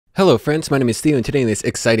Hello friends, my name is Theo, and today in this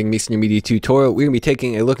exciting Masonry Media tutorial, we're going to be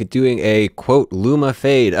taking a look at doing a quote Luma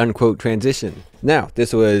Fade unquote transition. Now,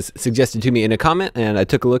 this was suggested to me in a comment, and I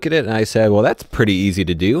took a look at it and I said, well, that's pretty easy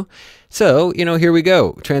to do. So, here we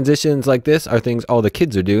go. Transitions like this are things all the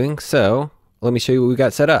kids are doing, so let me show you what we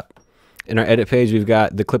got set up. In our edit page, we've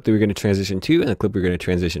got the clip that we're going to transition to and the clip we're going to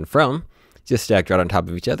transition from, just stacked right on top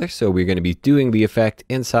of each other. So we're going to be doing the effect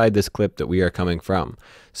inside this clip that we are coming from.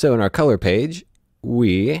 So in our color page,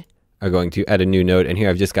 we are going to add a new node, and here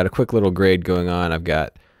I've just got a quick little grade going on. I've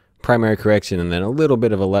got primary correction and then a little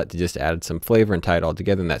bit of a LUT to just add some flavor and tie it all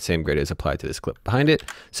together, and that same grade is applied to this clip behind it.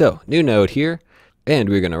 So new node here, and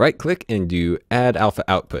we're going to right click and do add alpha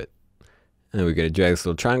output. And we're going to drag this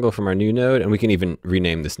little triangle from our new node, and we can even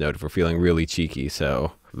rename this node if we're feeling really cheeky.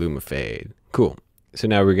 So Luma Fade. Cool. So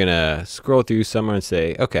now we're going to scroll through somewhere and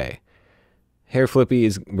say, okay, hair flippy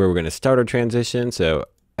is where we're going to start our transition. So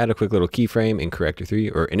add a quick little keyframe in corrector 3,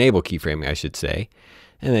 or enable keyframing, I should say,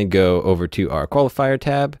 and then go over to our qualifier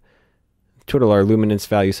tab, twiddle our luminance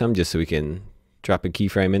value some just so we can drop a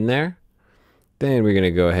keyframe in there. Then we're going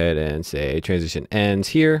to go ahead and say transition ends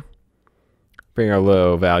here, bring our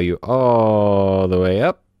low value all the way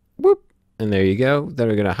up, whoop, and there you go. Then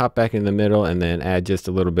we're going to hop back in the middle and then add just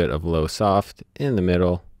a little bit of low soft in the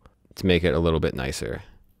middle to make it a little bit nicer.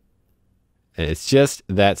 And it's just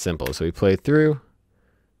that simple. So we play through.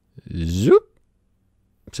 Zoop.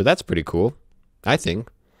 So that's pretty cool, I think.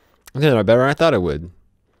 I think that better than I thought it would.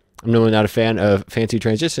 I'm normally not a fan of fancy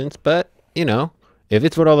transitions, but, if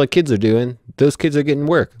it's what all the kids are doing, those kids are getting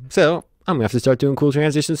work. So I'm going to have to start doing cool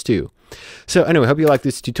transitions too. So anyway, hope you liked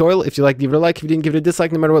this tutorial. If you liked, give it a like. If you didn't, give it a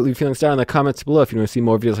dislike. No matter what, leave a feeling star in the comments below. If you want to see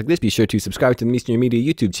more videos like this, be sure to subscribe to the Masonry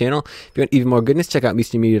Media YouTube channel. If you want even more goodness, check out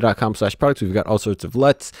masonrymedia.com/products. We've got all sorts of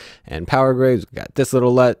LUTs and power grades. We've got this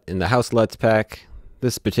little LUT in the House LUTs pack.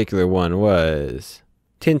 This particular one was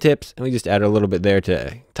tin tips, and we just added a little bit there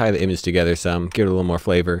to tie the image together some, give it a little more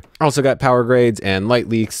flavor. Also got power grades and light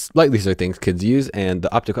leaks. Light leaks are things kids use, and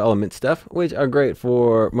the optical element stuff, which are great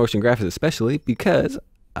for motion graphics especially because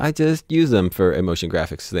I just use them for a motion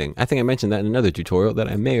graphics thing. I think I mentioned that in another tutorial that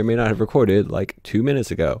I may or may not have recorded like 2 minutes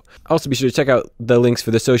ago. Also be sure to check out the links for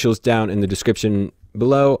the socials down in the description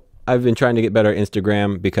below. I've been trying to get better at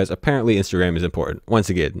Instagram because apparently Instagram is important.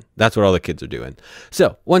 Once again, that's what all the kids are doing.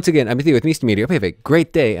 So once again, I've been Theo with Masonry Media. Hope you have a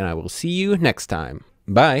great day, and I will see you next time.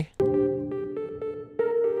 Bye.